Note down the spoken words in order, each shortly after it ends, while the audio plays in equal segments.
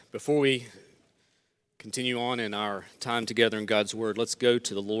Before we continue on in our time together in God's Word, let's go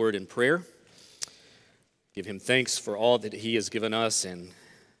to the Lord in prayer. Give Him thanks for all that He has given us and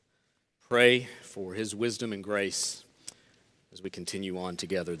pray for His wisdom and grace as we continue on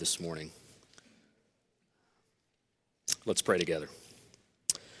together this morning. Let's pray together.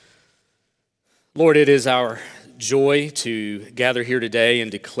 Lord, it is our joy to gather here today and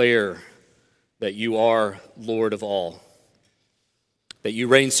declare that You are Lord of all, that You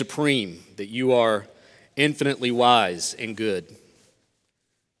reign supreme, that You are infinitely wise and good.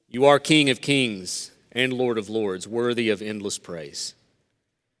 You are King of kings and Lord of lords, worthy of endless praise.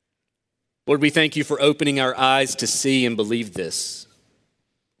 Lord, we thank You for opening our eyes to see and believe this.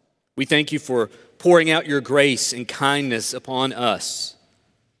 We thank You for pouring out Your grace and kindness upon us.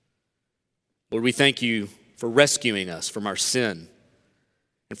 Lord, we thank You for rescuing us from our sin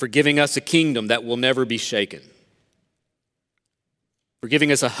and for giving us a kingdom that will never be shaken, for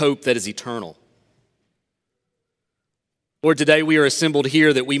giving us a hope that is eternal. Lord, today we are assembled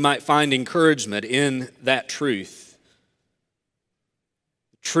here that we might find encouragement in that truth,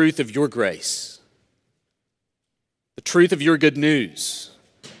 the truth of Your grace, the truth of Your good news,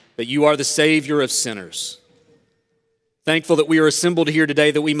 that You are the Savior of sinners. Thankful that we are assembled here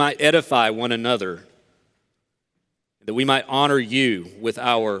today that we might edify one another, that we might honor You with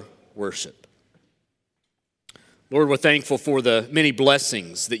our worship. Lord, we're thankful for the many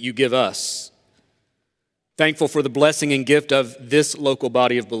blessings that You give us. Thankful for the blessing and gift of this local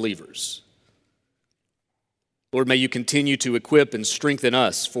body of believers. Lord, may You continue to equip and strengthen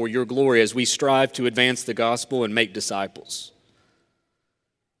us for Your glory as we strive to advance the gospel and make disciples.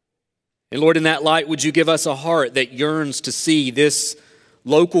 And Lord, in that light, would You give us a heart that yearns to see this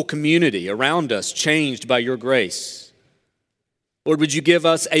local community around us changed by Your grace? Lord, would You give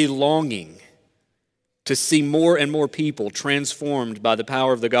us a longing to see more and more people transformed by the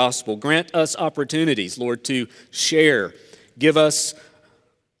power of the gospel? Grant us opportunities, Lord, to share. Give us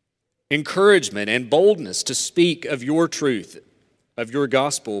encouragement and boldness to speak of Your truth, of Your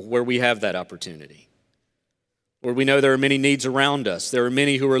gospel, where we have that opportunity. Lord, we know there are many needs around us. There are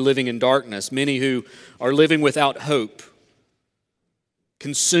many who are living in darkness, many who are living without hope,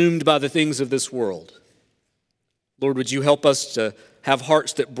 consumed by the things of this world. Lord, would You help us to have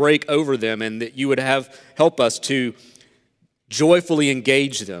hearts that break over them, and that You would help us to joyfully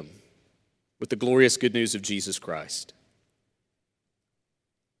engage them with the glorious good news of Jesus Christ.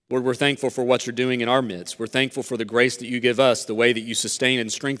 Lord, we're thankful for what You're doing in our midst. We're thankful for the grace that You give us, the way that You sustain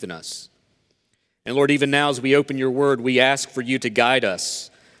and strengthen us. And Lord, even now as we open Your word, we ask for You to guide us,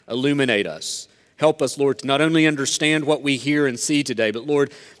 illuminate us. Help us, Lord, to not only understand what we hear and see today, but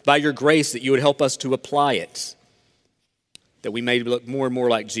Lord, by Your grace that You would help us to apply it, that we may look more and more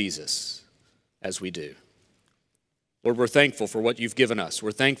like Jesus as we do. Lord, we're thankful for what You've given us.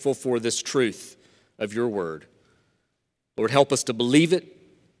 We're thankful for this truth of Your word. Lord, help us to believe it.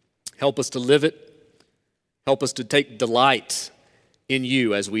 Help us to live it. Help us to take delight in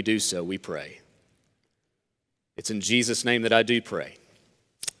You as we do so, we pray. It's in Jesus' name that I do pray.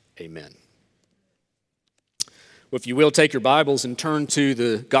 Amen. Well, if you will, take your Bibles and turn to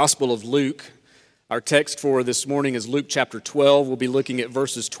the Gospel of Luke. Our text for this morning is Luke chapter 12. We'll be looking at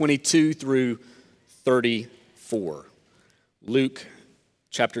verses 22 through 34. Luke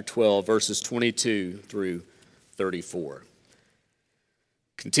chapter 12, verses 22 through 34.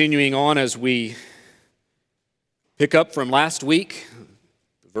 Continuing on as we pick up from last week,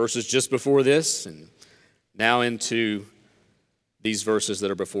 the verses just before this, and now into these verses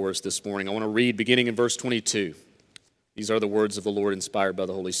that are before us this morning. I want to read beginning in verse 22. These are the words of the Lord inspired by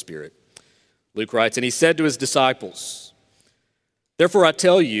the Holy Spirit. Luke writes, "And He said to His disciples, 'Therefore I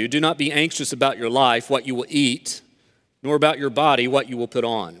tell you, do not be anxious about your life, what you will eat, nor about your body, what you will put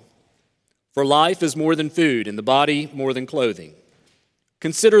on. For life is more than food, and the body more than clothing.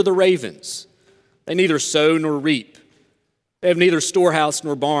 Consider the ravens. They neither sow nor reap. They have neither storehouse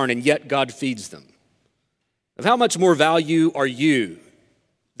nor barn, and yet God feeds them. Of how much more value are you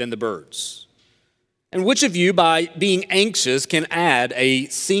than the birds? And which of you, by being anxious, can add a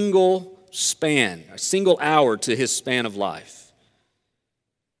single hour to his span of life?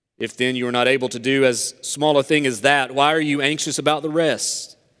 If then you are not able to do as small a thing as that, why are you anxious about the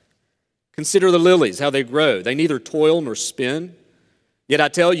rest? Consider the lilies, how they grow. They neither toil nor spin. Yet I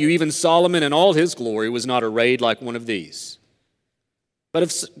tell you, even Solomon in all his glory was not arrayed like one of these. But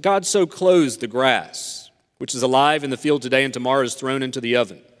if God so clothes the grass, which is alive in the field today and tomorrow is thrown into the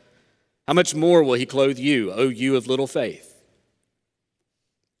oven, how much more will He clothe you, O you of little faith?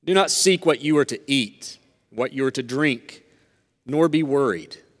 Do not seek what you are to eat, what you are to drink, nor be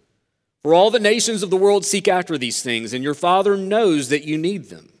worried. For all the nations of the world seek after these things, and your Father knows that you need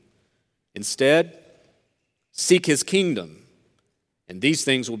them. Instead, seek his kingdom, and these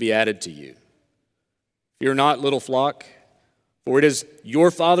things will be added to you. Fear not, little flock, for it is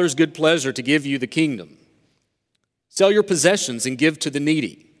your Father's good pleasure to give you the kingdom. Sell your possessions and give to the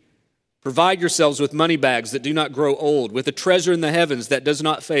needy. Provide yourselves with money bags that do not grow old, with a treasure in the heavens that does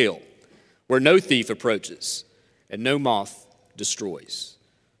not fail, where no thief approaches and no moth destroys.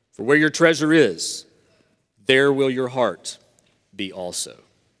 For where your treasure is, there will your heart be also.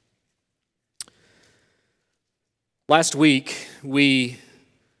 Last week, we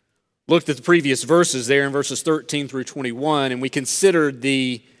looked at the previous verses there in verses 13 through 21, and we considered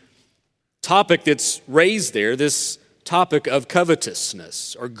the topic that's raised there, this topic of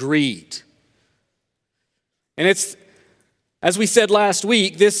covetousness or greed. And it's, as we said last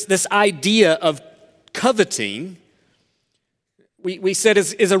week, this idea of coveting, we said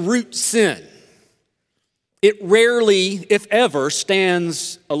is a root sin. It rarely, if ever,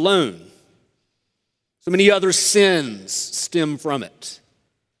 stands alone. So many other sins stem from it.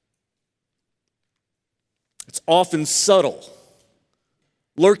 It's often subtle,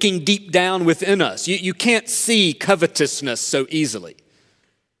 lurking deep down within us. You can't see covetousness so easily.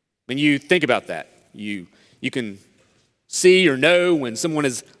 When you think about that, you can see or know when someone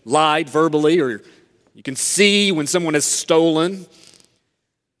has lied verbally, or you can see when someone has stolen.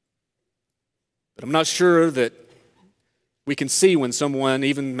 But I'm not sure that we can see when someone,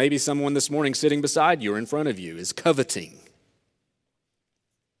 even maybe someone this morning sitting beside you or in front of you, is coveting.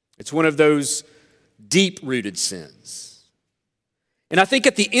 It's one of those deep-rooted sins. And I think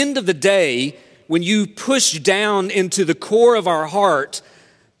at the end of the day, when you push down into the core of our heart,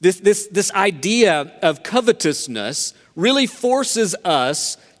 this idea of covetousness really forces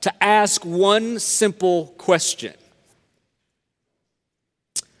us to ask one simple question.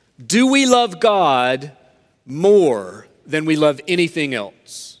 Do we love God more than we love anything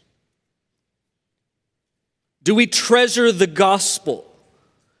else? Do we treasure the gospel,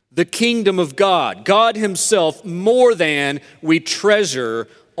 the kingdom of God, God himself, more than we treasure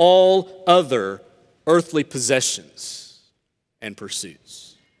all other earthly possessions and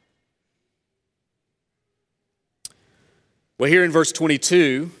pursuits? Well, here in verse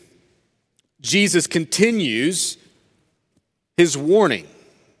 22, Jesus continues his warning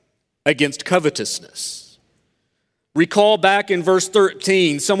against covetousness. Recall back in verse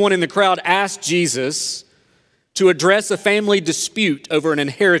 13, someone in the crowd asked Jesus to address a family dispute over an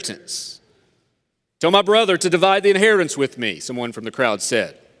inheritance. Tell my brother to divide the inheritance with me, someone from the crowd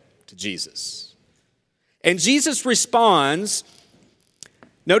said to Jesus. And Jesus responds.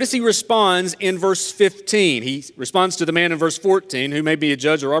 Notice he responds in verse 15. He responds to the man in verse 14 who may be a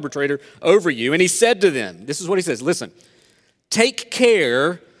judge or arbitrator over you. And he said to them, this is what he says, listen, take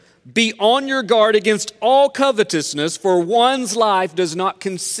care, be on your guard against all covetousness, for one's life does not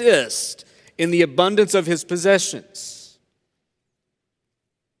consist in the abundance of his possessions.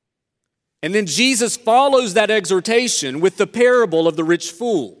 And then Jesus follows that exhortation with the parable of the rich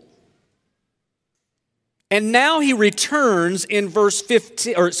fool. And now he returns in verse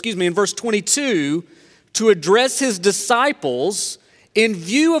 22 to address his disciples in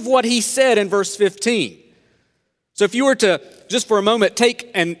view of what he said in verse 15. So if you were to, just for a moment,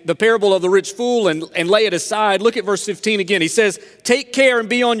 take the parable of the rich fool and lay it aside, look at verse 15 again. He says, take care and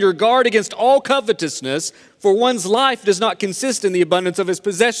be on your guard against all covetousness, for one's life does not consist in the abundance of his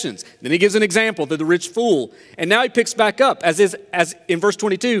possessions. Then he gives an example to the rich fool. And now he picks back up, as in verse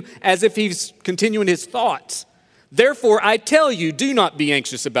 22, as if he's continuing his thoughts. Therefore, I tell you, do not be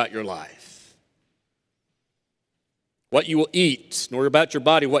anxious about your life, what you will eat, nor about your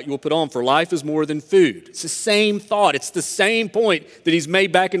body what you will put on, for life is more than food. It's the same thought. It's the same point that he's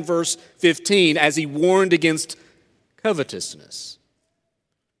made back in verse 15 as he warned against covetousness.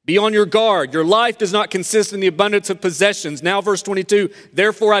 Be on your guard. Your life does not consist in the abundance of possessions. Now verse 22,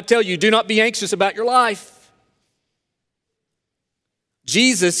 therefore I tell you, do not be anxious about your life.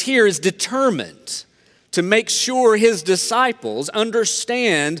 Jesus here is determined to make sure his disciples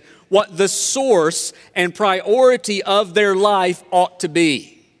understand what the source and priority of their life ought to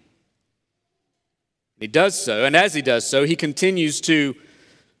be. He does so, and as he does so, he continues to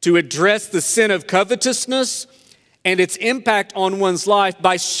address the sin of covetousness and its impact on one's life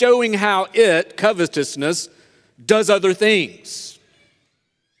by showing how covetousness, does other things.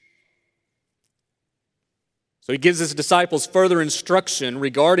 So he gives his disciples further instruction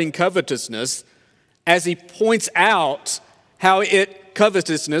regarding covetousness as he points out how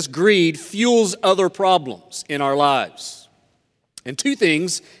covetousness, greed, fuels other problems in our lives. And two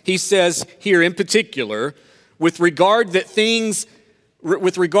things he says here in particular with regard to things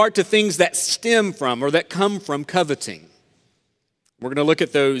that stem from or that come from coveting. We're going to look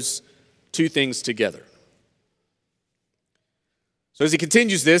at those two things together. So as he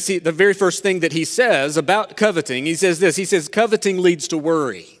continues this, the very first thing that he says about coveting, he says this. He says, coveting leads to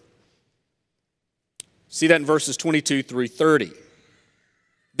worry. See that in verses 22 through 30.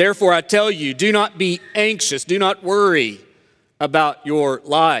 Therefore, I tell you, do not be anxious, do not worry about your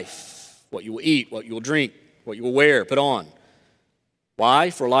life, what you will eat, what you will drink, what you will wear, put on. Why?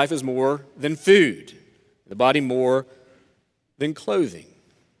 For life is more than food, the body more than clothing.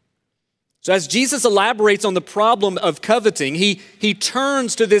 So as Jesus elaborates on the problem of coveting, he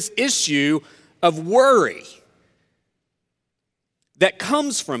turns to this issue of worry that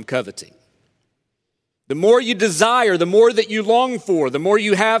comes from coveting. The more you desire, the more that you long for, the more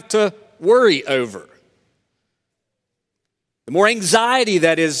you have to worry over. The more anxiety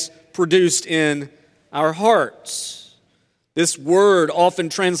that is produced in our hearts. This word, often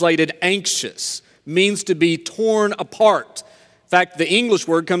translated anxious, means to be torn apart. In fact, the English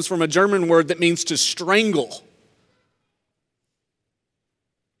word comes from a German word that means to strangle.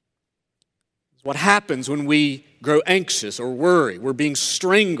 It's what happens when we grow anxious or worry. We're being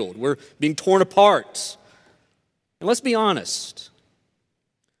strangled. We're being torn apart. And let's be honest.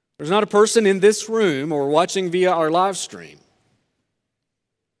 There's not a person in this room or watching via our live stream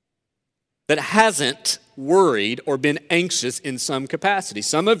that hasn't worried or been anxious in some capacity.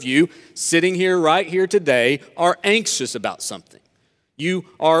 Some of you sitting here right here today are anxious about something. You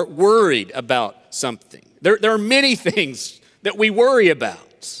are worried about something. There are many things that we worry about.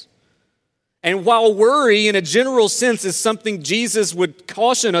 And while worry in a general sense is something Jesus would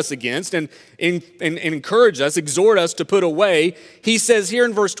caution us against and encourage us, exhort us to put away, he says here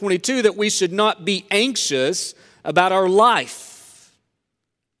in verse 22 that we should not be anxious about our life.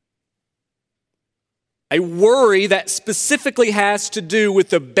 A worry that specifically has to do with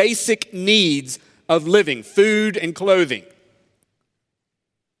the basic needs of living, food and clothing.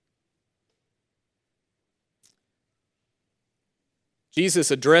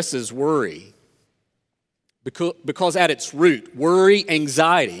 Jesus addresses worry because at its root, worry or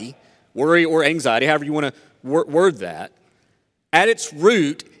anxiety, however you want to word that, at its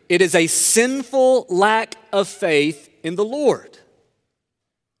root, it is a sinful lack of faith in the Lord.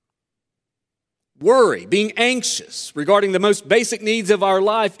 Worry, being anxious regarding the most basic needs of our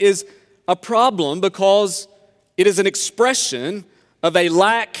life is a problem because it is an expression of a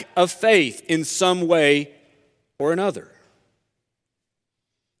lack of faith in some way or another.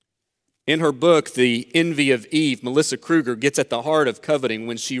 In her book, The Envy of Eve, Melissa Kruger gets at the heart of coveting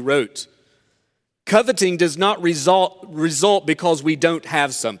when she wrote, coveting does not result because we don't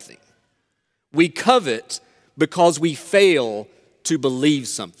have something. We covet because we fail to believe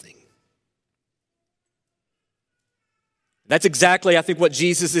something. That's exactly, I think, what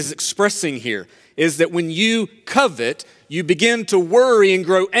Jesus is expressing here, is that when you covet, you begin to worry and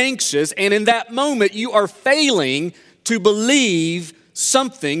grow anxious, and in that moment you are failing to believe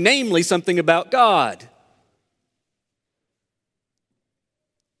something, namely something about God.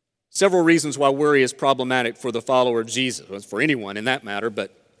 Several reasons why worry is problematic for the follower of Jesus, well, for anyone in that matter,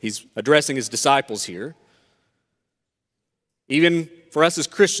 but he's addressing his disciples here. Even for us as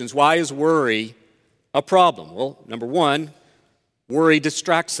Christians, why is worry a problem? Well, number one, worry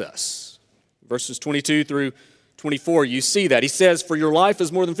distracts us. Verses 22 through 24, you see that. He says, for your life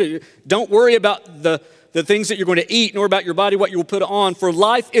is more than food. Don't worry about the things that you're going to eat, nor about your body, what you will put on. For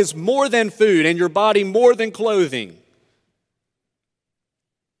life is more than food, and your body more than clothing.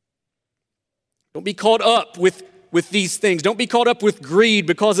 Don't be caught up with these things. Don't be caught up with greed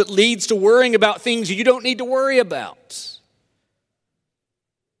because it leads to worrying about things you don't need to worry about.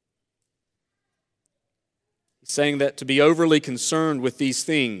 He's saying that to be overly concerned with these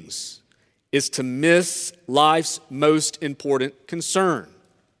things is to miss life's most important concern,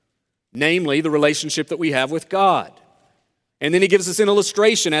 namely the relationship that we have with God. And then he gives us an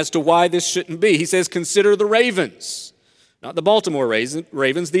illustration as to why this shouldn't be. He says, consider the ravens, not the Baltimore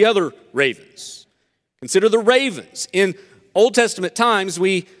ravens, the other ravens. Consider the ravens. In Old Testament times,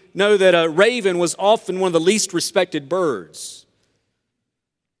 we know that a raven was often one of the least respected birds.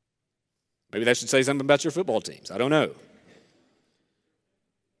 Maybe that should say something about your football teams. I don't know.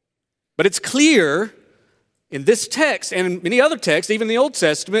 But it's clear in this text and in many other texts, even the Old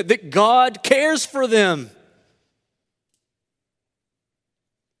Testament, that God cares for them.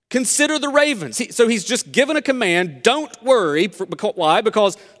 Consider the ravens. So he's just given a command, don't worry. Why?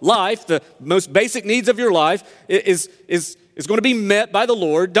 Because life, the most basic needs of your life, is going to be met by the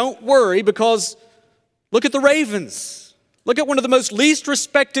Lord. Don't worry because look at the ravens. Look at one of the most least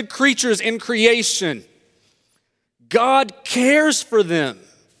respected creatures in creation. God cares for them.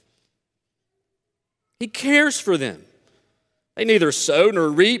 He cares for them. They neither sow nor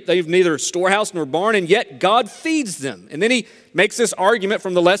reap. They have neither storehouse nor barn, and yet God feeds them. And then he makes this argument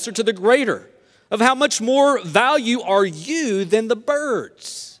from the lesser to the greater of how much more value are you than the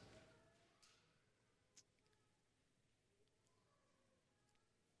birds.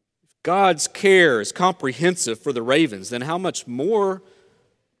 If God's care is comprehensive for the ravens, then how much more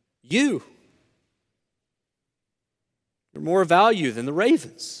you? You're more value than the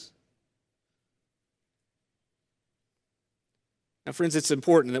ravens. Now, friends, it's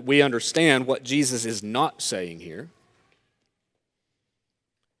important that we understand what Jesus is not saying here.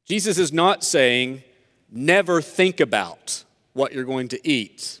 Jesus is not saying, never think about what you're going to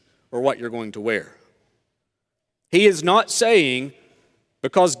eat or what you're going to wear. He is not saying,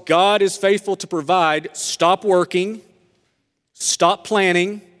 because God is faithful to provide, stop working, stop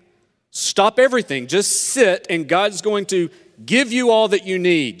planning, stop everything. Just sit and God's going to give you all that you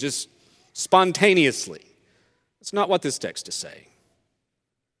need, just spontaneously. That's not what this text is saying.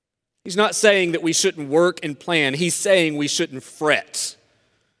 He's not saying that we shouldn't work and plan. He's saying we shouldn't fret.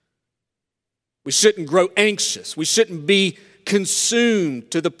 We shouldn't grow anxious. We shouldn't be consumed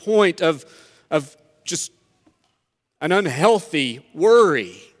to the point of just an unhealthy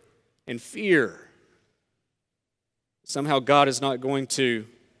worry and fear. Somehow God is not going to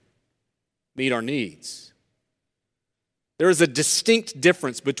meet our needs. There is a distinct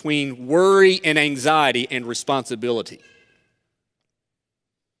difference between worry and anxiety and responsibility.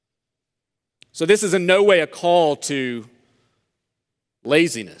 So this is in no way a call to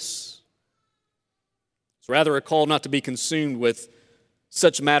laziness. It's rather a call not to be consumed with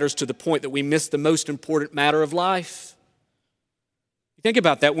such matters to the point that we miss the most important matter of life. Think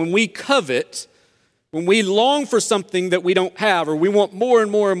about that. When we covet, when we long for something that we don't have, or we want more and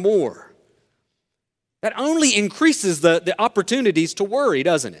more and more, that only increases the opportunities to worry,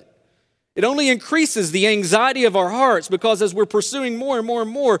 doesn't it? It only increases the anxiety of our hearts, because as we're pursuing more and more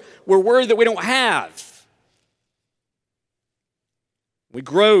and more, we're worried that we don't have. We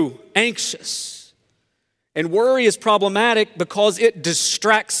grow anxious. And worry is problematic because it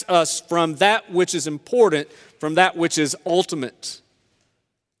distracts us from that which is important, from that which is ultimate.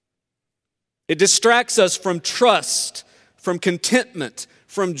 It distracts us from trust, from contentment,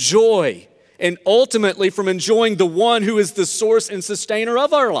 from joy, and ultimately from enjoying the one who is the source and sustainer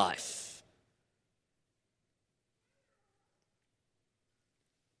of our life.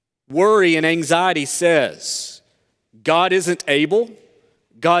 Worry and anxiety says, God isn't able,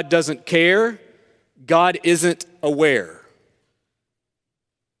 God doesn't care, God isn't aware.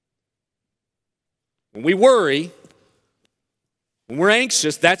 When we worry, when we're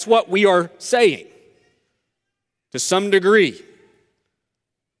anxious, that's what we are saying to some degree.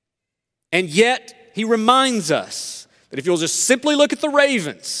 And yet, he reminds us that if you'll just simply look at the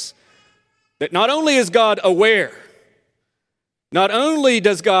ravens, that not only is God aware, not only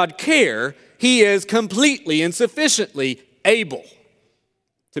does God care, he is completely and sufficiently able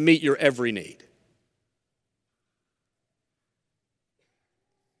to meet your every need.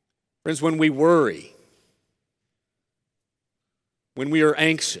 Friends, when we worry, when we are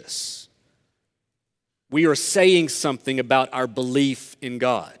anxious, we are saying something about our belief in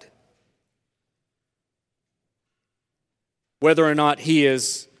God. Whether or not he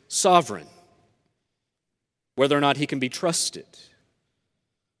is sovereign, whether or not he can be trusted.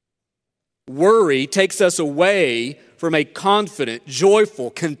 Worry takes us away from a confident,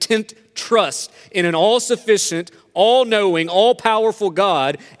 joyful, content trust in an all-sufficient, all-knowing, all-powerful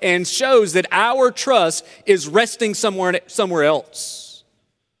God, and shows that our trust is resting somewhere else.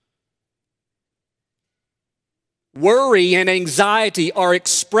 Worry and anxiety are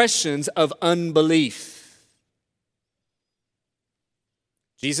expressions of unbelief.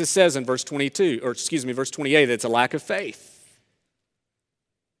 Jesus says in verse 28, that it's a lack of faith.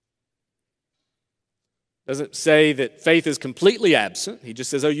 Doesn't say that faith is completely absent. He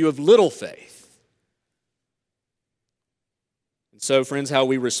just says, oh, you have little faith. And so, friends, how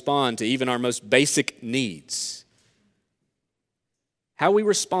we respond to even our most basic needs,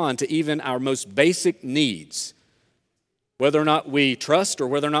 whether or not we trust or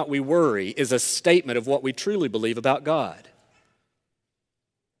whether or not we worry, is a statement of what we truly believe about God.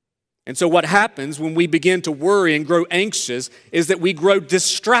 And so what happens when we begin to worry and grow anxious is that we grow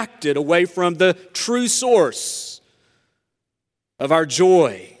distracted away from the true source of our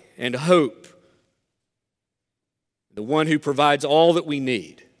joy and hope, the one who provides all that we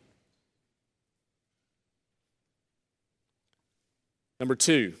need. Number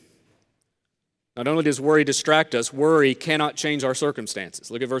two, not only does worry distract us, worry cannot change our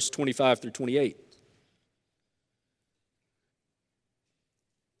circumstances. Look at verse 25 through 28.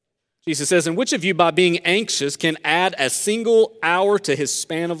 Jesus says, and which of you by being anxious can add a single hour to his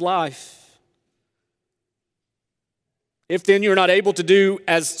span of life? If then you're not able to do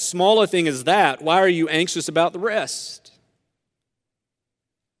as small a thing as that, why are you anxious about the rest?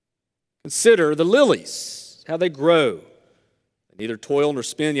 Consider the lilies, how they grow. They neither toil nor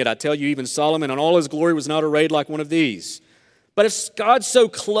spin, yet I tell you, even Solomon in all his glory was not arrayed like one of these. But if God so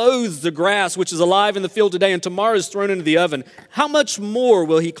clothes the grass, which is alive in the field today, and tomorrow is thrown into the oven, how much more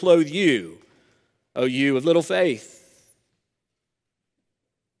will he clothe you, O you of little faith?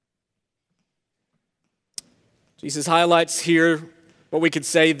 Jesus highlights here what we could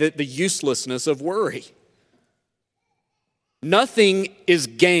say that the uselessness of worry. Nothing is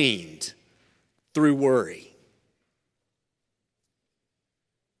gained through worry.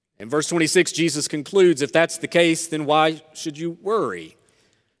 In verse 26, Jesus concludes, if that's the case, then why should you worry?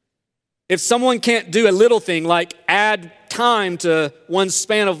 If someone can't do a little thing like add time to one's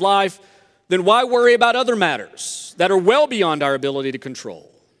span of life, then why worry about other matters that are well beyond our ability to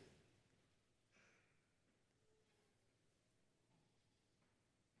control?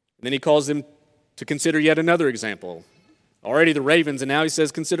 And then he calls them to consider yet another example. Already the ravens, and now he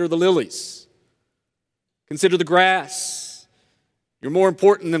says, consider the lilies. Consider the grass. You're more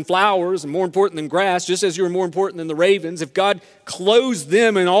important than flowers and more important than grass, just as you're more important than the ravens. If God clothes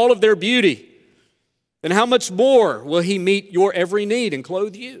them in all of their beauty, then how much more will he meet your every need and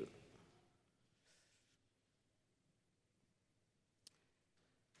clothe you?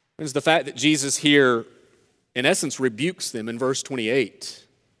 It's the fact that Jesus here, in essence, rebukes them in verse 28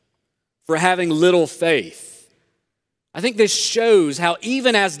 for having little faith. I think this shows how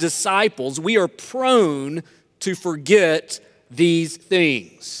even as disciples, we are prone to forget these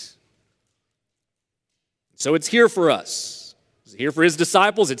things. So it's here for us. It's here for his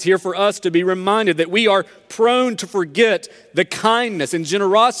disciples. It's here for us to be reminded that we are prone to forget the kindness and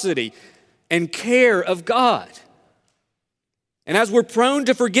generosity and care of God. And as we're prone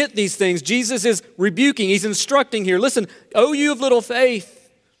to forget these things, Jesus is rebuking, he's instructing here. Listen, O you of little faith,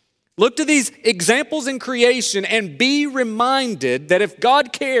 look to these examples in creation and be reminded that if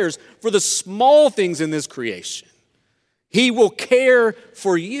God cares for the small things in this creation, he will care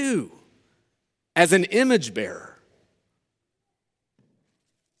for you as an image bearer.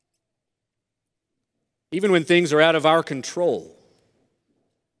 Even when things are out of our control,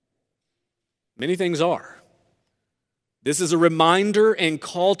 many things are. This is a reminder and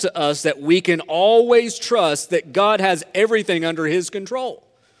call to us that we can always trust that God has everything under his control.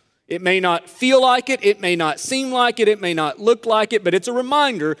 It may not feel like it, it may not seem like it may not look like it, but it's a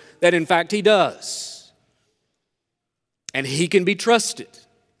reminder that in fact he does. And he can be trusted.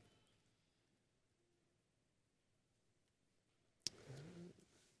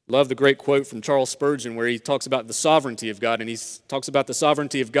 Love the great quote from Charles Spurgeon where he talks about the sovereignty of God, and he talks about the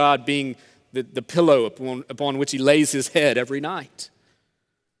sovereignty of God being the pillow upon which he lays his head every night.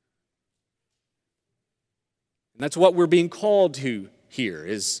 And that's what we're being called to here,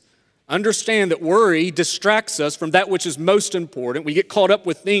 is understand that worry distracts us from that which is most important. We get caught up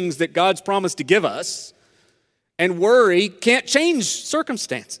with things that God's promised to give us. And worry can't change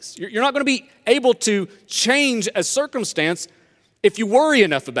circumstances. You're not going to be able to change a circumstance if you worry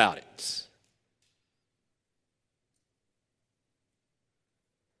enough about it.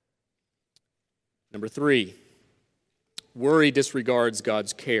 Number 3, worry disregards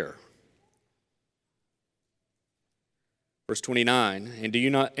God's care. Verse 29, and do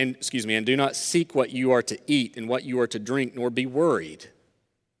not seek what you are to eat and what you are to drink, nor be worried.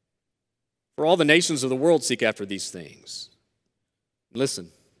 For all the nations of the world seek after these things.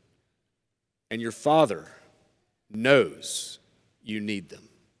 Listen, and your Father knows you need them.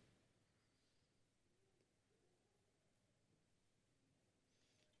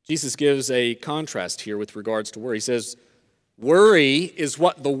 Jesus gives a contrast here with regards to worry. He says, worry is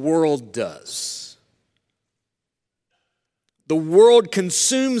what the world does. The world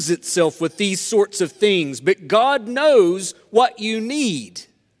consumes itself with these sorts of things, but God knows what you need.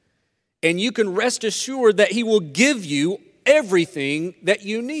 And you can rest assured that he will give you everything that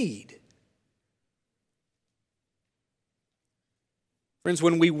you need. Friends,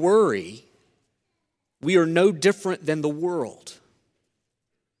 when we worry, we are no different than the world.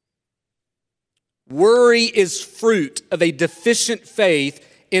 Worry is fruit of a deficient faith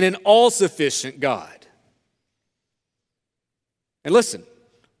in an all-sufficient God. And listen,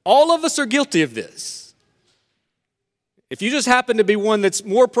 all of us are guilty of this. If you just happen to be one that's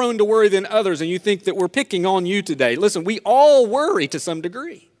more prone to worry than others and you think that we're picking on you today, listen, we all worry to some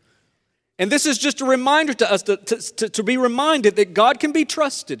degree. And this is just a reminder to us to be reminded that God can be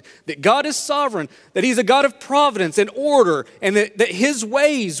trusted, that God is sovereign, that He's a God of providence and order, and that His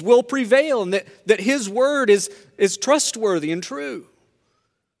ways will prevail, and that His word is trustworthy and true.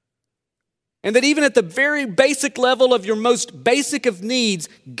 And that even at the very basic level of your most basic of needs,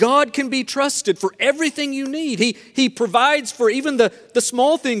 God can be trusted for everything you need. He provides for even the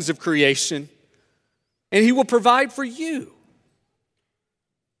small things of creation, and He will provide for you.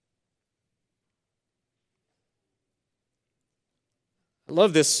 I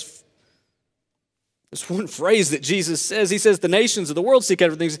love this one phrase that Jesus says. He says, the nations of the world seek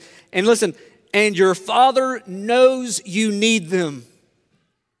after things. And listen, and your Father knows you need them.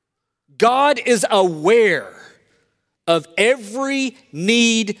 God is aware of every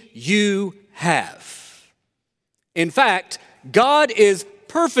need you have. In fact, God is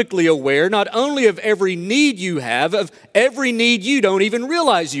perfectly aware not only of every need you have, of every need you don't even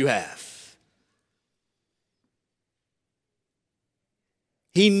realize you have.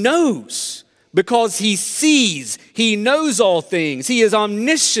 He knows because He sees. He knows all things. He is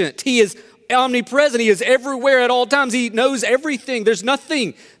omniscient. He is omnipresent. He is everywhere at all times. He knows everything. There's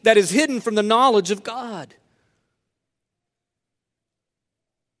nothing that is hidden from the knowledge of God.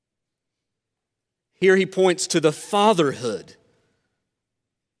 Here He points to the fatherhood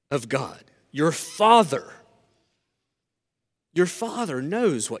of God. Your Father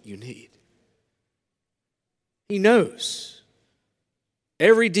knows what you need. He knows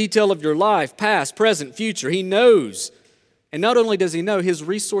every detail of your life, past, present, future. He knows. And not only does He know, His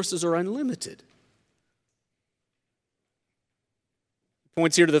resources are unlimited. He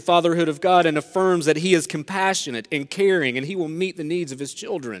points here to the fatherhood of God and affirms that He is compassionate and caring, and He will meet the needs of His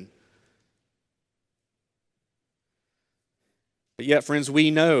children. But yet, friends, we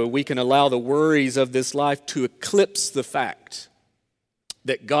know we can allow the worries of this life to eclipse the fact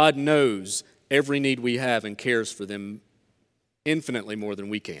that God knows every need we have and cares for them infinitely more than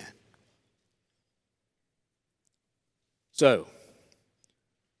we can. So,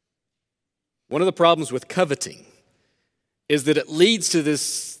 one of the problems with coveting is that it leads to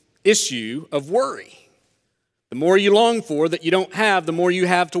this issue of worry. The more you long for that you don't have, the more you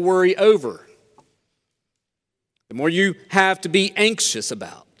have to worry over. The more you have to be anxious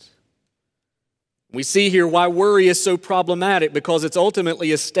about. We see here why worry is so problematic, because it's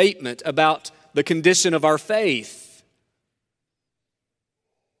ultimately a statement about the condition of our faith.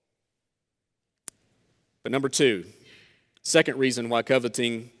 But number two, second reason why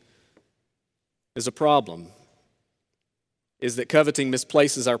coveting is a problem is that coveting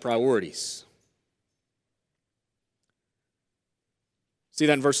misplaces our priorities. See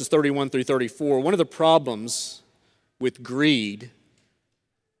that in verses 31 through 34. One of the problems with greed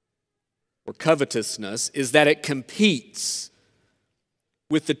or covetousness is that it competes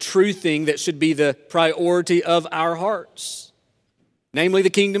with the true thing that should be the priority of our hearts. Namely, the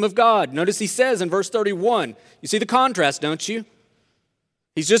kingdom of God. Notice He says in verse 31, you see the contrast, don't you?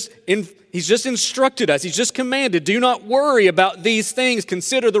 He's just instructed us. He's just commanded, do not worry about these things.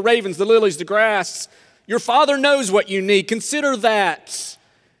 Consider the ravens, the lilies, the grass. Your Father knows what you need. Consider that.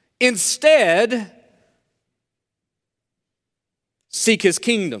 Instead, seek His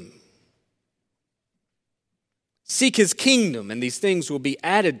kingdom. Seek His kingdom, and these things will be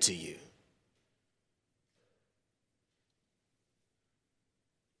added to you.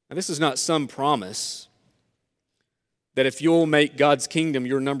 Now, this is not some promise that if you'll make God's kingdom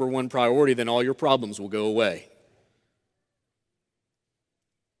your number one priority, then all your problems will go away.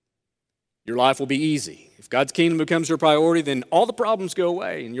 Your life will be easy. If God's kingdom becomes your priority, then all the problems go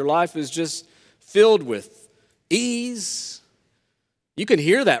away, and your life is just filled with ease. You can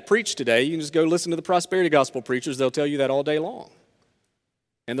hear that preached today. You can just go listen to the prosperity gospel preachers. They'll tell you that all day long.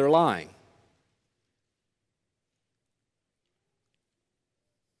 And they're lying.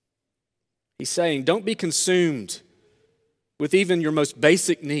 He's saying, don't be consumed with even your most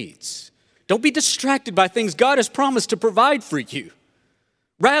basic needs. Don't be distracted by things God has promised to provide for you.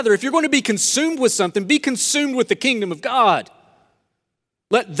 Rather, if you're going to be consumed with something, be consumed with the kingdom of God.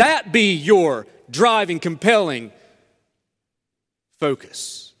 Let that be your driving, compelling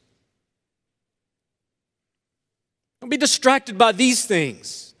focus. Don't be distracted by these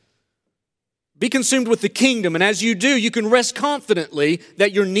things. Be consumed with the kingdom, and as you do, you can rest confidently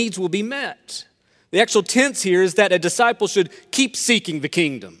that your needs will be met. The actual tense here is that a disciple should keep seeking the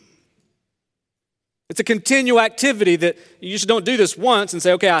kingdom. It's a continual activity that you just don't do this once and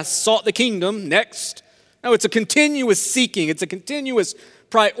say, okay, I sought the kingdom, next. No, it's a continuous seeking. It's a continuous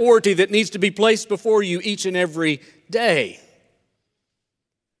priority that needs to be placed before you each and every day.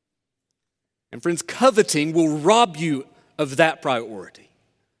 And friends, coveting will rob you of that priority.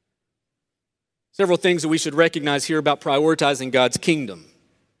 Several things that we should recognize here about prioritizing God's kingdom.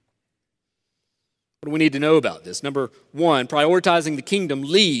 What do we need to know about this? Number one, prioritizing the kingdom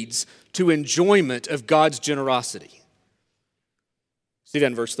leads to enjoyment of God's generosity. See that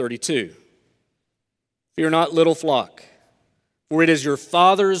in verse 32. Fear not, little flock, for it is your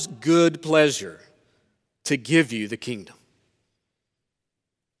Father's good pleasure to give you the kingdom.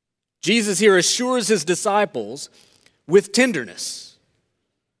 Jesus here assures his disciples with tenderness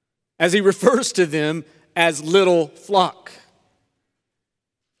as he refers to them as little flock.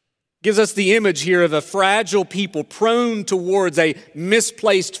 Gives us the image here of a fragile people prone towards a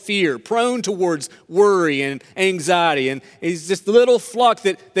misplaced fear, prone towards worry and anxiety. And it's this little flock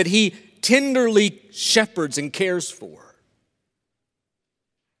that he tenderly shepherds and cares for.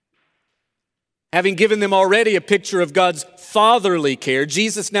 Having given them already a picture of God's fatherly care,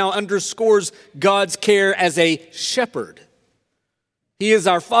 Jesus now underscores God's care as a shepherd. He is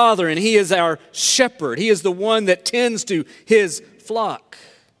our Father and He is our shepherd. He is the one that tends to His flock.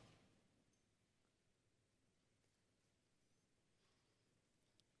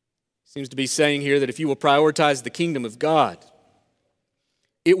 Seems to be saying here that if you will prioritize the kingdom of God,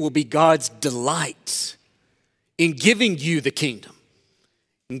 it will be God's delight in giving you the kingdom,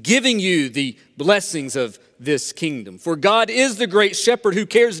 in giving you the blessings of this kingdom. For God is the great shepherd who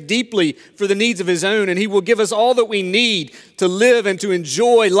cares deeply for the needs of His own, and He will give us all that we need to live and to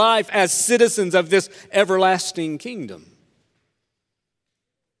enjoy life as citizens of this everlasting kingdom.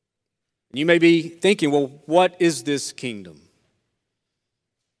 You may be thinking, well, what is this kingdom?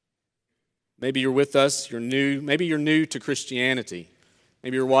 Maybe you're with us, you're new, maybe you're new to Christianity.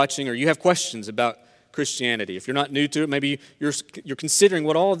 Maybe you're watching or you have questions about Christianity. If you're not new to it, maybe you're considering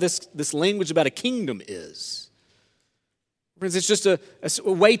what all of this language about a kingdom is. Friends, it's just a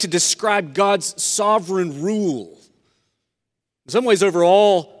way to describe God's sovereign rule. In some ways over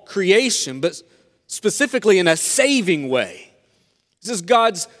all creation, but specifically in a saving way. This is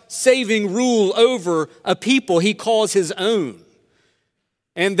God's saving rule over a people He calls His own.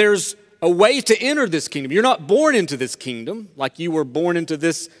 And there's a way to enter this kingdom. You're not born into this kingdom like you were born into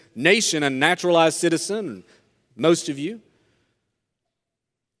this nation, a naturalized citizen, most of you.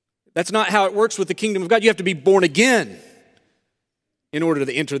 That's not how it works with the kingdom of God. You have to be born again in order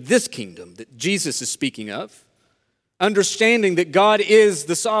to enter this kingdom that Jesus is speaking of. Understanding that God is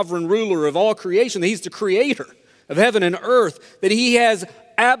the sovereign ruler of all creation, that He's the creator of heaven and earth, that He has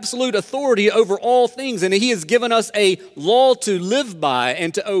absolute authority over all things, and He has given us a law to live by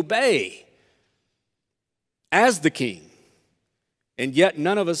and to obey as the King. And yet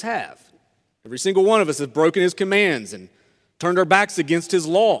none of us have. Every single one of us has broken His commands and turned our backs against His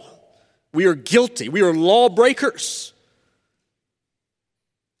law. We are guilty. We are lawbreakers.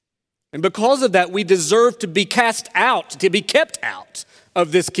 And because of that, we deserve to be cast out, to be kept out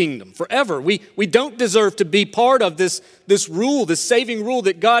of this kingdom forever. We don't deserve to be part of this rule, this saving rule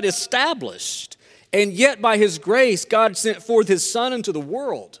that God established. And yet by His grace, God sent forth His Son into the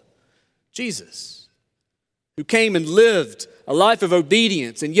world, Jesus, who came and lived a life of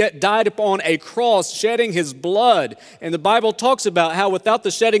obedience and yet died upon a cross, shedding His blood. And the Bible talks about how without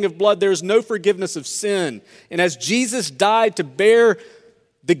the shedding of blood, there is no forgiveness of sin. And as Jesus died to bear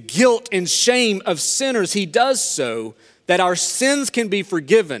the guilt and shame of sinners, He does so that our sins can be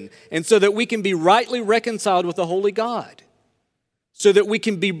forgiven and so that we can be rightly reconciled with the holy God, so that we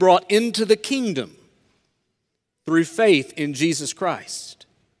can be brought into the kingdom through faith in Jesus Christ.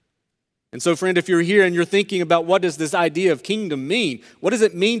 And so, friend, if you're here and you're thinking about what does this idea of kingdom mean? What does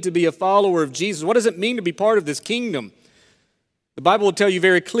it mean to be a follower of Jesus? What does it mean to be part of this kingdom? The Bible will tell you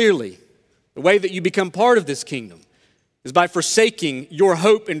very clearly the way that you become part of this kingdom is by forsaking your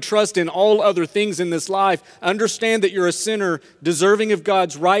hope and trust in all other things in this life. Understand that you're a sinner deserving of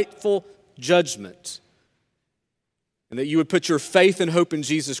God's rightful judgment, and that you would put your faith and hope in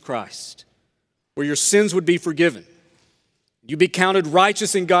Jesus Christ, where your sins would be forgiven. You be counted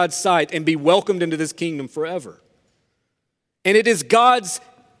righteous in God's sight and be welcomed into this kingdom forever. And it is God's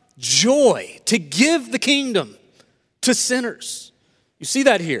joy to give the kingdom to sinners. You see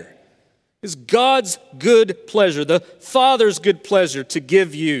that here. It's God's good pleasure, the Father's good pleasure to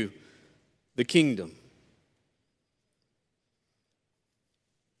give you the kingdom.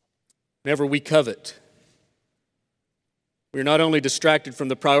 Whenever we covet, we're not only distracted from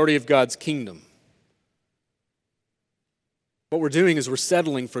the priority of God's kingdom, what we're doing is we're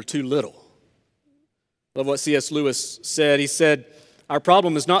settling for too little. I love what C.S. Lewis said. He said, our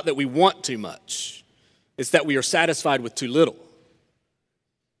problem is not that we want too much, it's that we are satisfied with too little.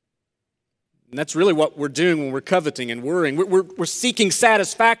 And that's really what we're doing when we're coveting and worrying. We're seeking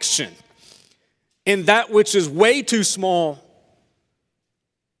satisfaction in that which is way too small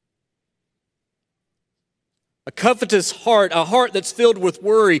A covetous heart, a heart that's filled with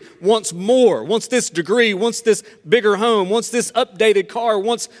worry, wants more, wants this degree, wants this bigger home, wants this updated car,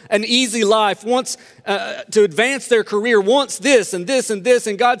 wants an easy life, wants to advance their career, wants this and this and this.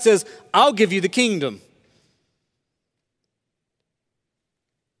 And God says, I'll give you the kingdom.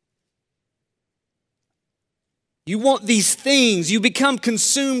 You want these things. You become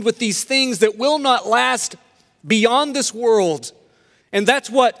consumed with these things that will not last beyond this world. And that's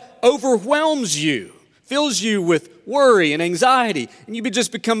what overwhelms you, fills you with worry and anxiety. And you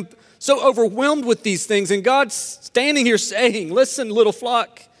just become so overwhelmed with these things. And God's standing here saying, listen, little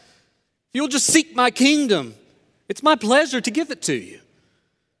flock, if you'll just seek my kingdom, it's my pleasure to give it to you.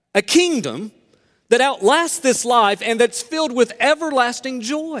 A kingdom that outlasts this life and that's filled with everlasting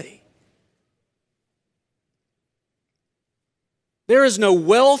joy. There is no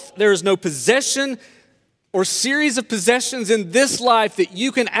wealth, there is no possession or series of possessions in this life that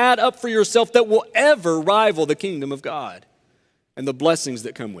you can add up for yourself that will ever rival the kingdom of God and the blessings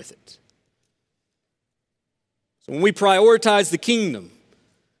that come with it. So when we prioritize the kingdom,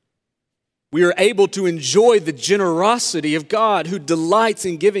 we are able to enjoy the generosity of God who delights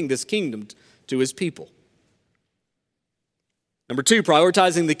in giving this kingdom to his people. Number two,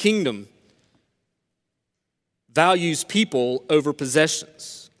 prioritizing the kingdom values people over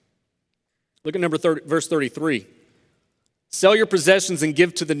possessions. Look at verse 33. Sell your possessions and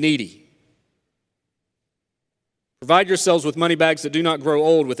give to the needy. Provide yourselves with money bags that do not grow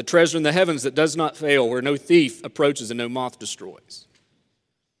old, with a treasure in the heavens that does not fail, where no thief approaches and no moth destroys.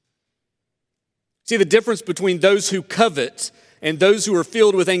 See the difference between those who covet and those who are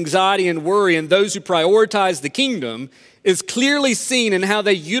filled with anxiety and worry and those who prioritize the kingdom is clearly seen in how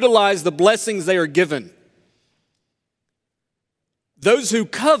they utilize the blessings they are given. Those who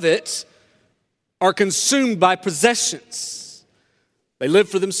covet are consumed by possessions. They live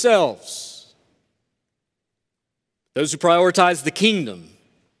for themselves. Those who prioritize the kingdom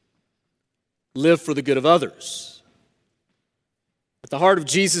live for the good of others. At the heart of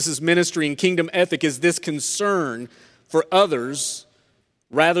Jesus' ministry and kingdom ethic is this concern for others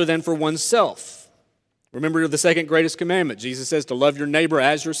rather than for oneself. Remember the second greatest commandment. Jesus says to love your neighbor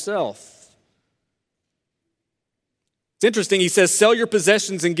as yourself. It's interesting, he says, sell your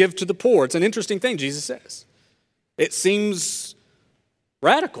possessions and give to the poor. It's an interesting thing Jesus says. It seems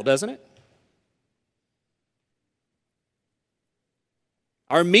radical, doesn't it?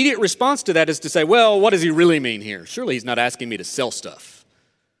 Our immediate response to that is to say, well, what does he really mean here? Surely he's not asking me to sell stuff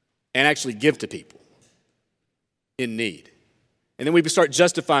and actually give to people in need. And then we start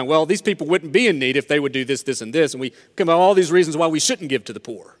justifying, well, these people wouldn't be in need if they would do this, this, and this. And we come up with all these reasons why we shouldn't give to the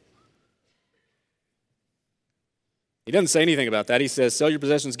poor. He doesn't say anything about that. He says, sell your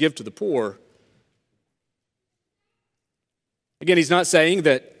possessions, give to the poor. Again, he's not saying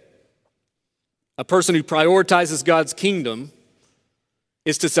that a person who prioritizes God's kingdom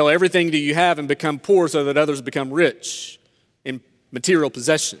is to sell everything that you have and become poor so that others become rich in material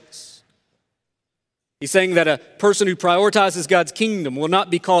possessions. He's saying that a person who prioritizes God's kingdom will not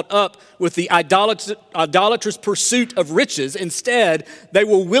be caught up with the idolatrous pursuit of riches. Instead, they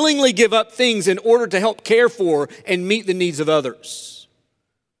will willingly give up things in order to help care for and meet the needs of others.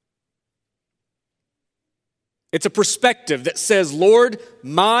 It's a perspective that says, Lord,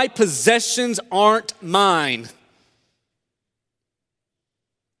 my possessions aren't mine.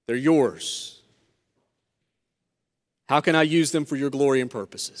 They're yours. How can I use them for your glory and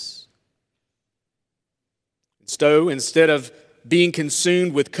purposes? So instead of being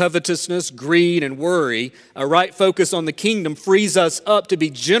consumed with covetousness, greed, and worry, a right focus on the kingdom frees us up to be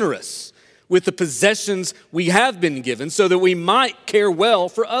generous with the possessions we have been given so that we might care well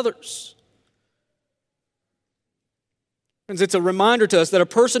for others. Friends, it's a reminder to us that a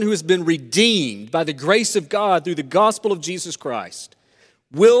person who has been redeemed by the grace of God through the gospel of Jesus Christ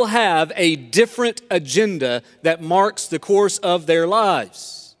will have a different agenda that marks the course of their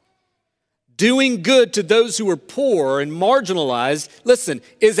lives. Doing good to those who are poor and marginalized, listen,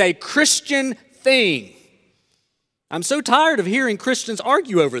 is a Christian thing. I'm so tired of hearing Christians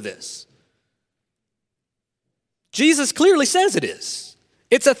argue over this. Jesus clearly says it is.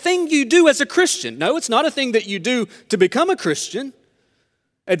 It's a thing you do as a Christian. No, it's not a thing that you do to become a Christian.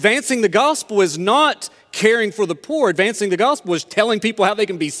 Advancing the gospel is not caring for the poor. Advancing the gospel is telling people how they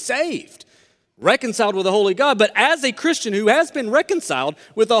can be saved, reconciled with the holy God. But as a Christian who has been reconciled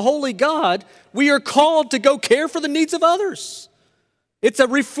with the holy God, we are called to go care for the needs of others. It's a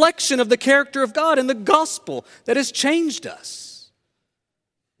reflection of the character of God and the gospel that has changed us.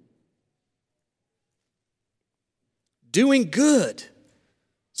 Doing good,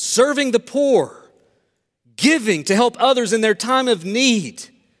 serving the poor, giving to help others in their time of need.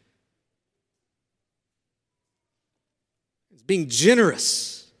 being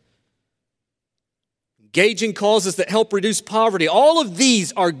generous, engaging causes that help reduce poverty. All of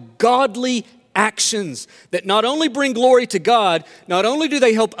these are godly actions that not only bring glory to God, not only do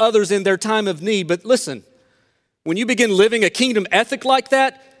they help others in their time of need, but listen, when you begin living a kingdom ethic like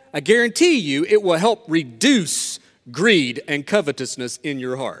that, I guarantee you it will help reduce greed and covetousness in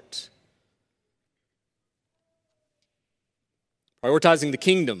your heart. Prioritizing the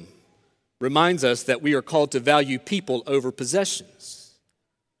kingdom reminds us that we are called to value people over possessions.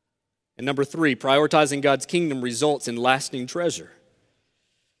 And number 3, prioritizing God's kingdom results in lasting treasure.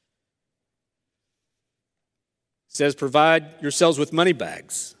 It says, provide yourselves with money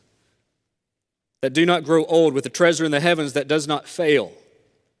bags that do not grow old, with a treasure in the heavens that does not fail,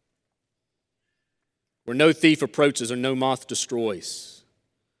 where no thief approaches or no moth destroys.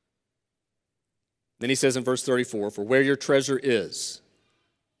 Then he says in verse 34, for where your treasure is,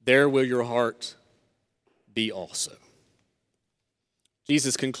 there will your heart be also.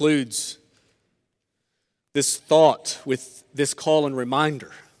 Jesus concludes this thought with this call and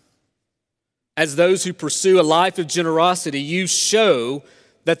reminder. As those who pursue a life of generosity, you show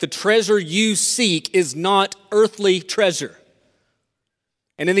that the treasure you seek is not earthly treasure.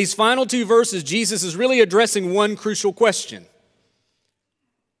 And in these final 2 verses, Jesus is really addressing one crucial question.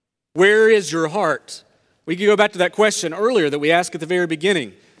 Where is your heart? We can go back to that question earlier that we asked at the very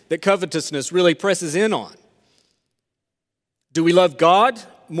beginning, that covetousness really presses in on. Do we love God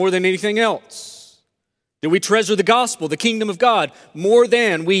more than anything else? Do we treasure the gospel, the kingdom of God, more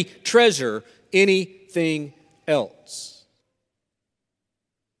than we treasure anything else?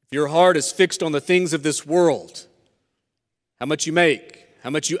 If your heart is fixed on the things of this world, how much you make, how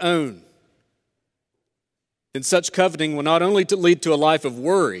much you own, then such coveting will not only lead to a life of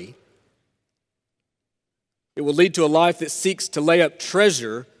worry, it will lead to a life that seeks to lay up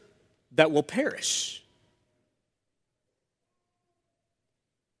treasure that will perish.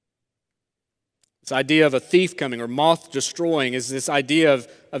 This idea of a thief coming or moth destroying is this idea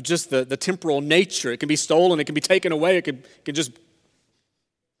of just the temporal nature. It can be stolen, it can be taken away, it can just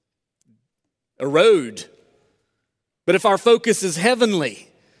erode. But if our focus is heavenly,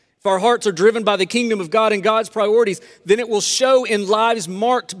 if our hearts are driven by the kingdom of God and God's priorities, then it will show in lives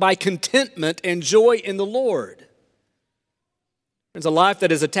marked by contentment and joy in the Lord. There's a life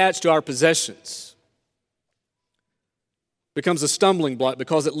that is attached to our possessions becomes a stumbling block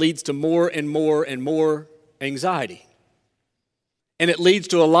because it leads to more and more and more anxiety. And it leads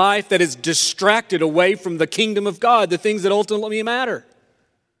to a life that is distracted away from the kingdom of God, the things that ultimately matter.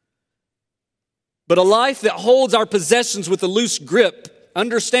 But a life that holds our possessions with a loose grip,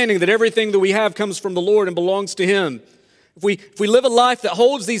 understanding that everything that we have comes from the Lord and belongs to Him. If we live a life that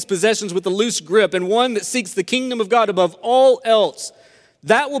holds these possessions with a loose grip and one that seeks the kingdom of God above all else,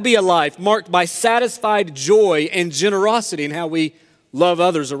 that will be a life marked by satisfied joy and generosity in how we love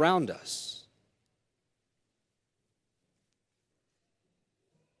others around us.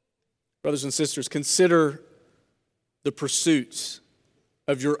 Brothers and sisters, consider the pursuits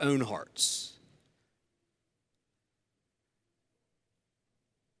of your own hearts.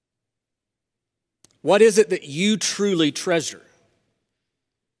 What is it that you truly treasure?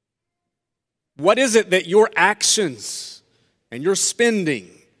 What is it that your actions and your spending,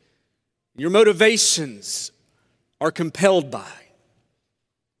 your motivations are compelled by,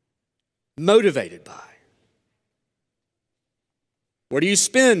 motivated by? Where do you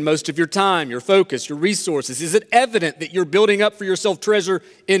spend most of your time, your focus, your resources? Is it evident that you're building up for yourself treasure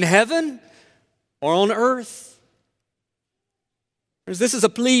in heaven or on earth? This is a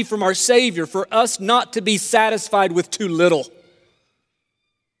plea from our Savior for us not to be satisfied with too little.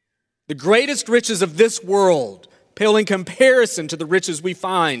 The greatest riches of this world pale in comparison to the riches we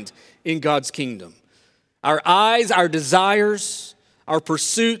find in God's kingdom. Our eyes, our desires, our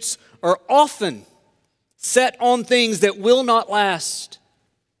pursuits are often set on things that will not last.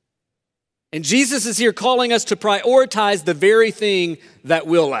 And Jesus is here calling us to prioritize the very thing that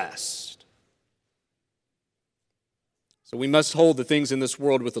will last. So we must hold the things in this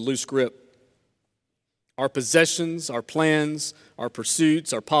world with a loose grip. Our possessions, our plans, our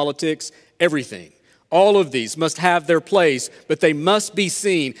pursuits, our politics, everything. All of these must have their place, but they must be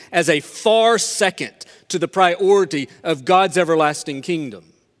seen as a far second to the priority of God's everlasting kingdom.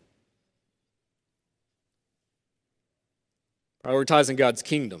 Prioritizing God's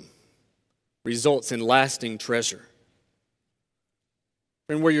kingdom results in lasting treasure.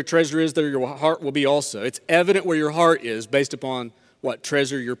 And where your treasure is, there your heart will be also. It's evident where your heart is based upon what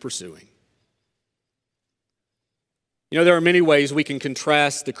treasure you're pursuing. You know, there are many ways we can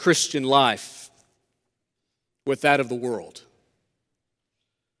contrast the Christian life with that of the world.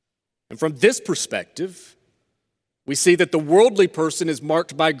 And from this perspective, we see that the worldly person is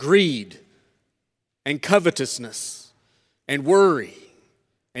marked by greed and covetousness and worry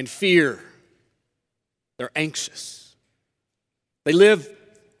and fear. They're anxious. They live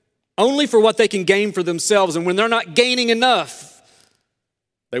only for what they can gain for themselves, and when they're not gaining enough,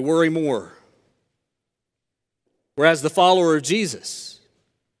 they worry more. Whereas the follower of Jesus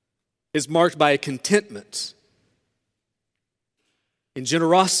is marked by a contentment in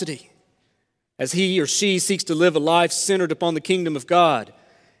generosity as he or she seeks to live a life centered upon the kingdom of God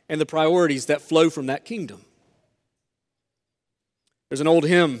and the priorities that flow from that kingdom. There's an old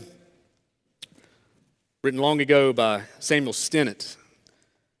hymn written long ago by Samuel Stennett,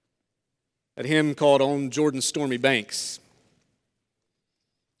 that hymn called "On Jordan's Stormy Banks."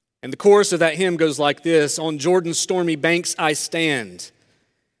 And the chorus of that hymn goes like this: "On Jordan's stormy banks I stand,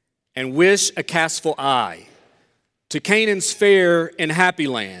 and wish a castful eye to Canaan's fair and happy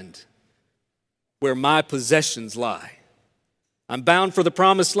land, where my possessions lie. I'm bound for the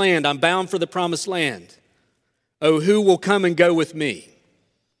promised land, I'm bound for the promised land. Oh, who will come and go with me?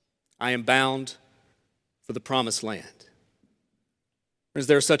 I am bound for the promised land." Is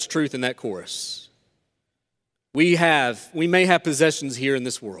there such truth in that chorus? We may have possessions here in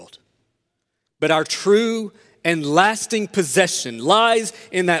this world, but our true and lasting possession lies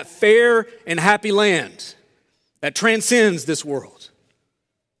in that fair and happy land that transcends this world.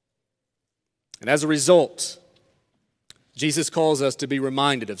 And as a result, Jesus calls us to be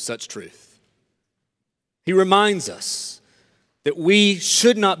reminded of such truth. He reminds us that we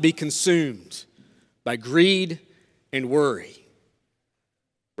should not be consumed by greed and worry.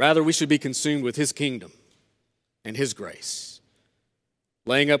 Rather, we should be consumed with His kingdom and His grace,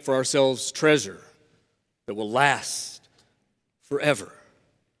 laying up for ourselves treasure that will last forever.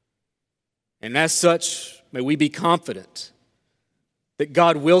 And as such, may we be confident that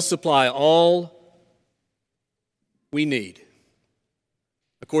God will supply all we need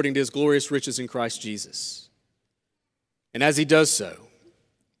according to His glorious riches in Christ Jesus. And as He does so,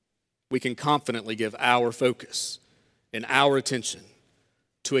 we can confidently give our focus and our attention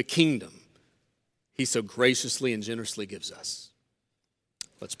to a kingdom He so graciously and generously gives us.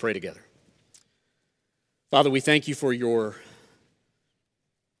 Let's pray together. Father, we thank You for Your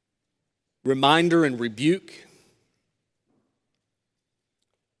reminder and rebuke.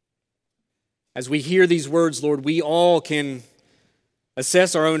 As we hear these words, Lord, we all can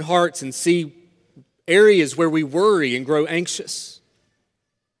assess our own hearts and see areas where we worry and grow anxious.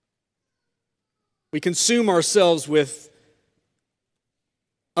 We consume ourselves with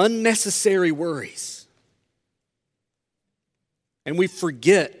unnecessary worries. And we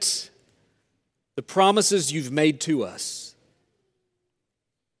forget the promises You've made to us,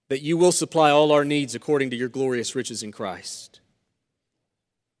 that You will supply all our needs according to Your glorious riches in Christ.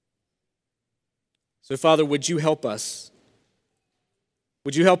 So, Father, would You help us?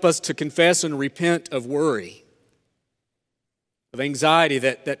 Would You help us to confess and repent of worry, of anxiety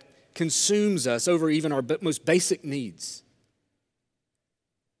that consumes us over even our most basic needs?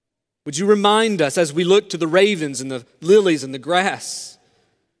 Would You remind us as we look to the ravens and the lilies and the grass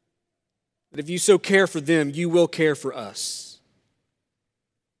that if You so care for them, You will care for us.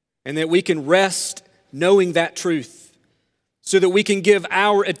 And that we can rest knowing that truth so that we can give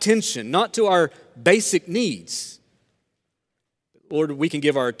our attention not to our basic needs, but Lord, we can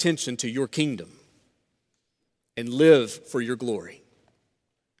give our attention to Your kingdom and live for Your glory.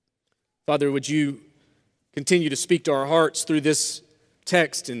 Father, would You continue to speak to our hearts through this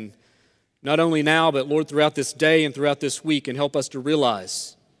text, and not only now, but Lord, throughout this day and throughout this week, and help us to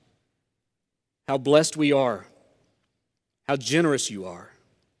realize how blessed we are, how generous You are,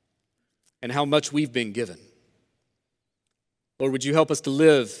 and how much we've been given. Lord, would You help us to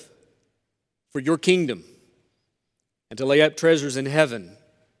live for Your kingdom and to lay up treasures in heaven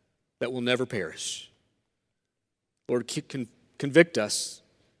that will never perish. Lord, convict us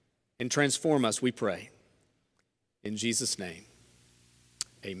and transform us, we pray. In Jesus' name,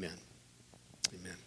 amen.